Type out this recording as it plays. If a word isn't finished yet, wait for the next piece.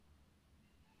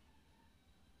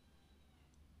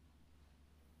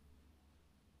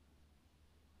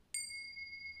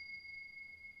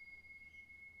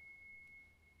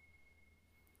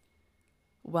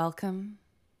Welcome,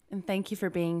 and thank you for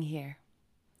being here.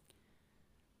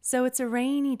 So it's a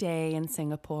rainy day in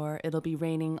Singapore. It'll be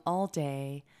raining all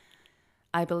day.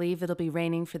 I believe it'll be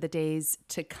raining for the days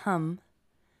to come.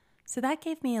 So that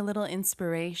gave me a little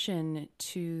inspiration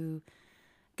to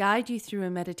guide you through a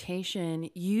meditation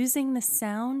using the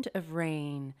sound of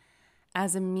rain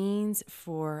as a means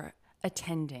for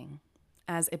attending,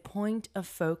 as a point of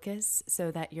focus so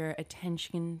that your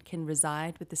attention can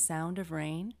reside with the sound of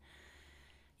rain.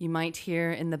 You might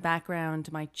hear in the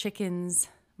background my chickens,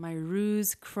 my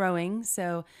roos crowing.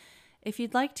 So if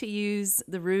you'd like to use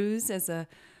the roos as a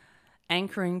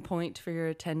anchoring point for your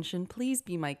attention, please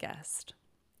be my guest.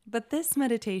 But this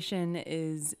meditation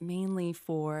is mainly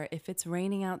for if it's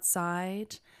raining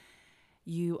outside,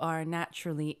 you are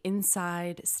naturally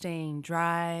inside, staying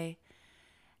dry,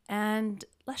 and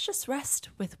let's just rest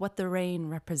with what the rain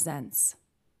represents.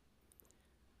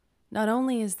 Not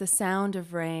only is the sound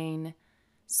of rain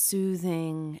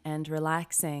soothing and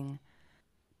relaxing,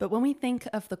 but when we think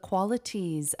of the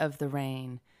qualities of the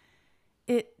rain,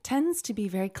 it tends to be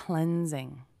very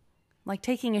cleansing. Like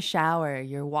taking a shower,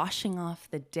 you're washing off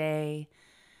the day.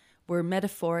 We're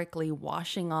metaphorically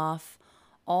washing off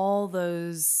all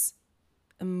those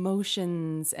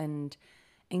emotions and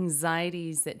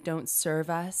anxieties that don't serve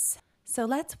us. So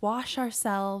let's wash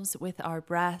ourselves with our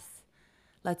breath.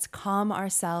 Let's calm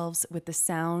ourselves with the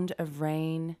sound of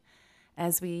rain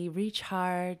as we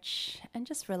recharge and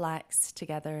just relax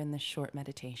together in this short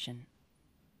meditation.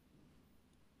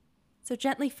 So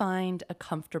gently find a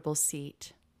comfortable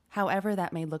seat, however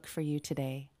that may look for you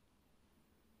today.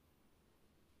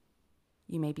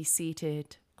 You may be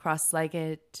seated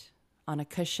cross-legged on a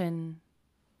cushion,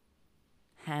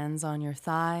 hands on your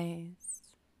thighs,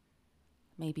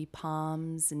 maybe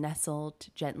palms nestled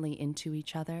gently into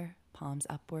each other, palms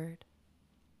upward.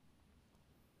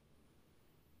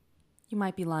 You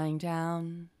might be lying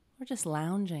down or just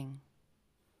lounging.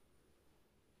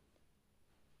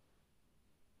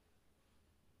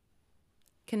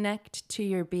 Connect to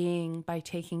your being by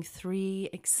taking 3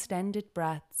 extended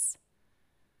breaths.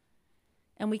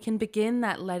 And we can begin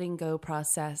that letting go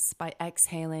process by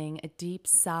exhaling a deep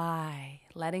sigh,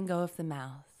 letting go of the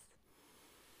mouth.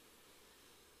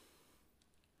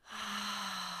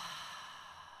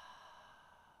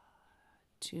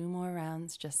 2 more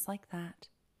rounds just like that.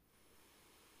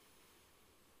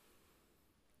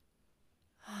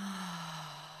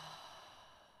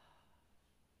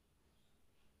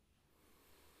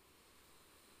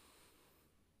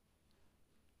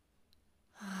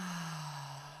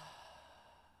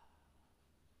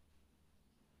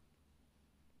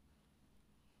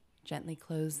 Gently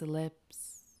close the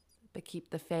lips, but keep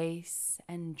the face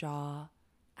and jaw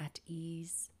at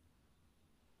ease.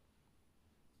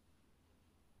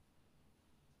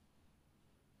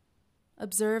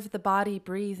 Observe the body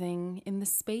breathing in the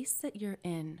space that you're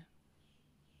in.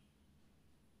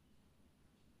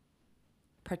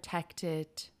 Protected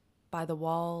by the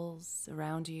walls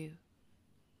around you.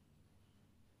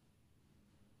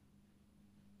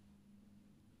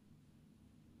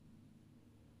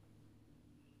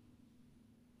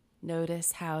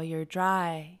 Notice how you're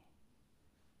dry,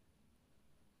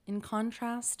 in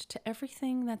contrast to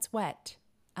everything that's wet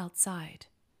outside.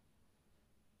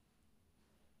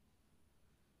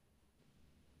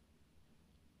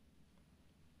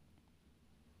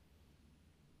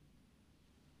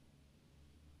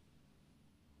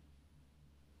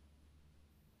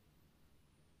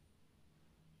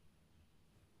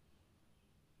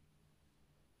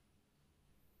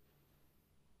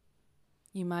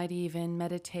 You might even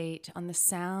meditate on the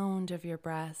sound of your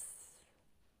breath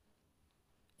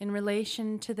in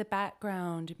relation to the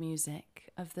background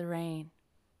music of the rain.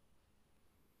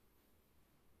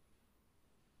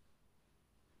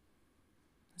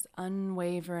 This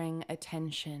unwavering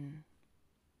attention.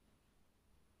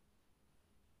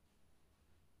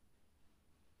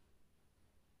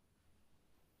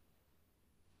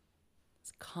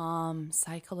 This calm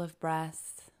cycle of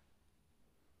breath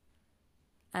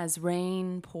as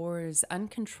rain pours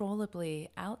uncontrollably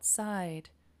outside.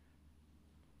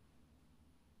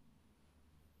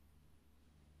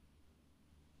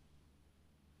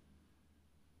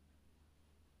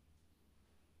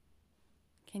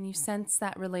 Can you sense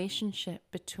that relationship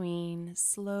between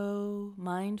slow,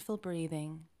 mindful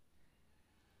breathing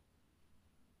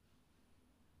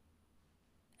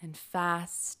and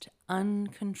fast,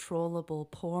 uncontrollable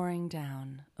pouring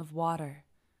down of water?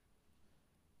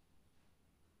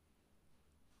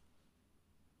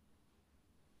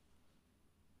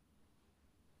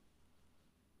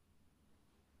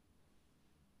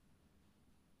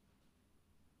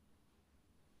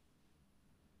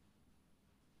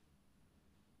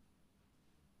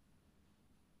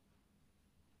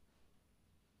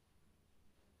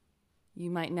 You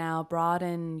might now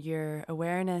broaden your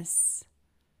awareness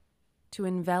to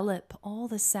envelop all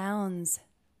the sounds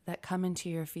that come into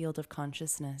your field of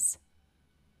consciousness.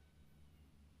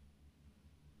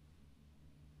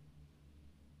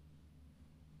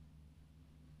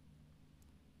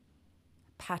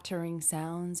 Pattering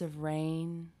sounds of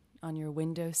rain on your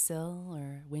windowsill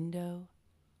or window.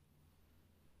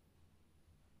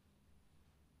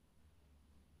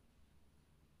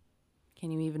 Can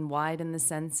you even widen the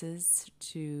senses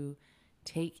to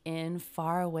take in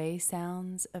faraway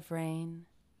sounds of rain?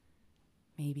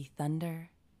 Maybe thunder.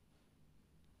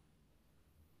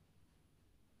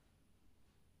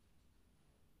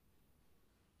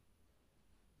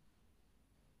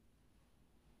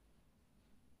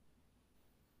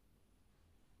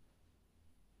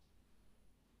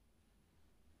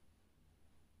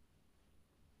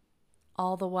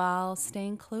 All the while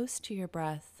staying close to your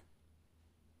breath,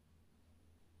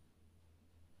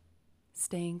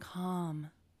 staying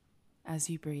calm as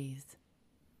you breathe.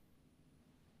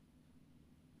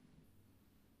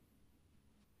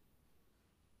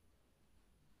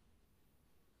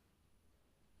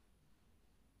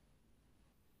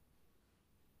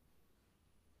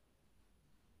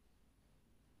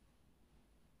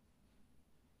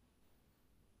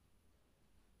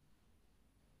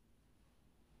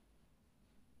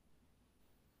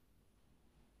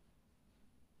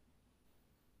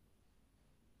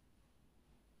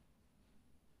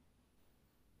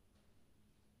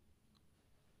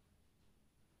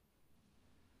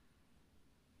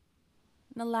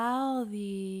 And allow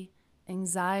the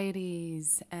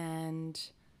anxieties and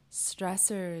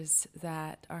stressors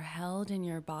that are held in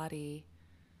your body,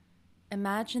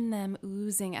 imagine them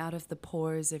oozing out of the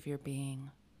pores of your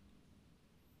being.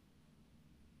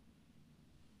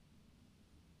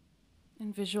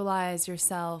 And visualize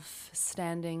yourself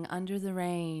standing under the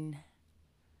rain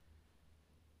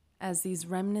as these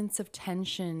remnants of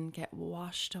tension get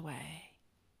washed away.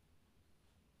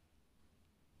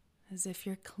 As if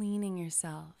you're cleaning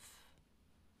yourself,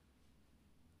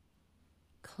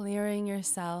 clearing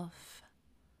yourself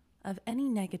of any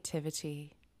negativity,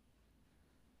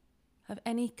 of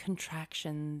any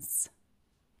contractions.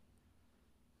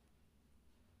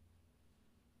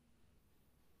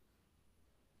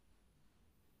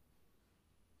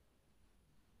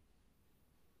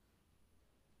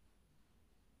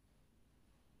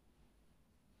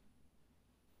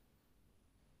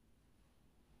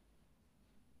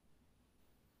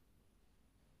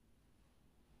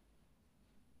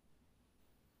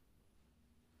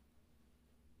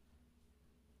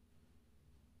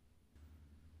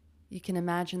 You can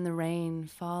imagine the rain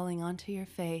falling onto your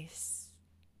face,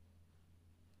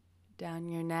 down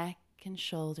your neck and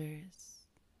shoulders,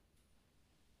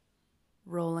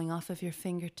 rolling off of your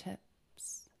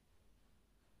fingertips,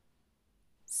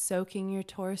 soaking your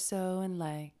torso and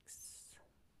legs,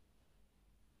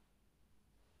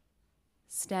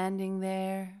 standing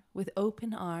there with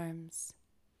open arms,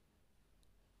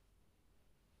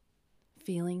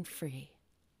 feeling free.